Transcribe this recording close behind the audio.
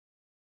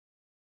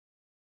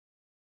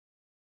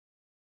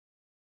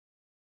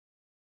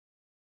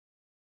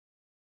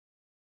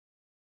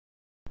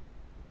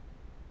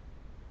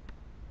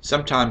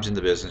Sometimes in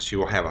the business you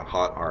will have a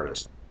hot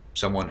artist,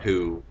 someone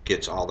who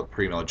gets all the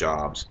primo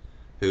jobs,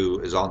 who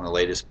is on the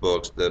latest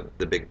books, the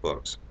big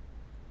books,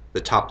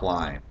 the top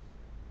line.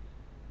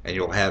 And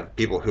you'll have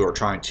people who are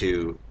trying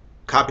to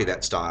copy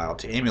that style,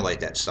 to emulate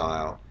that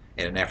style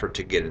in an effort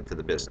to get into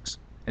the business.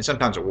 And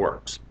sometimes it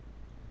works,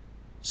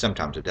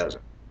 sometimes it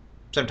doesn't.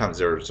 Sometimes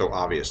they're so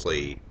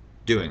obviously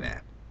doing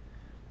that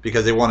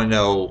because they want to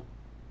know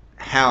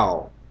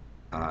how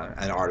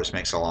an artist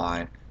makes a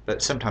line,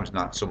 but sometimes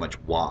not so much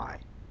why.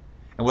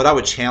 And what I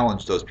would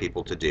challenge those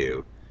people to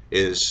do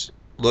is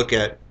look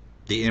at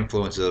the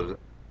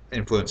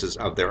influences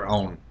of their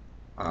own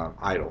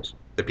idols,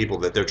 the people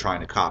that they're trying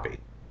to copy.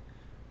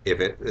 If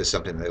it is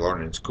something they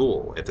learned in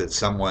school, if it's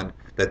someone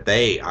that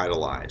they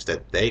idolized,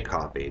 that they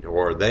copied,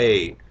 or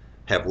they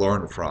have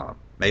learned from.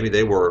 Maybe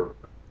they were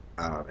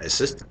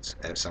assistants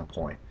at some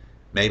point.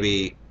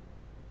 Maybe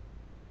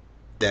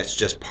that's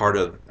just part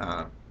of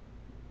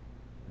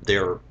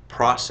their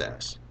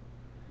process.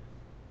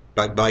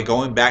 But by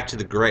going back to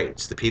the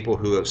greats, the people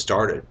who have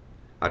started,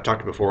 I've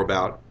talked before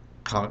about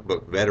comic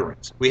book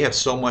veterans. We have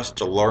so much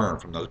to learn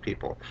from those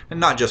people, and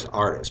not just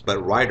artists,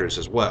 but writers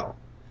as well.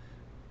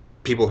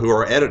 People who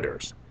are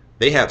editors,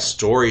 they have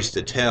stories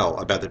to tell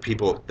about the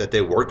people that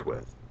they worked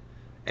with,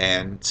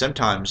 and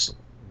sometimes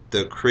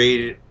the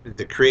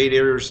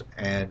creators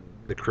and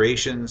the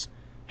creations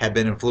have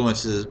been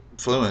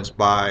influenced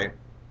by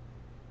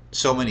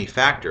so many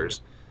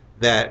factors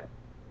that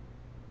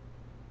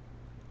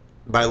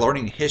by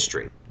learning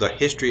history, the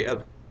history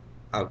of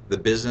the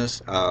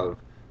business, of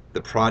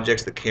the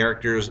projects, the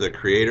characters, the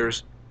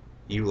creators,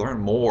 you learn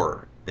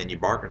more than you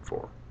bargained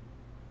for.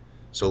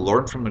 So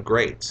learn from the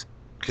greats,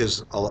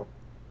 because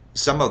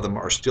some of them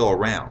are still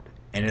around,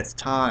 and it's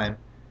time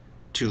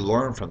to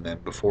learn from them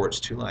before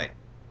it's too late.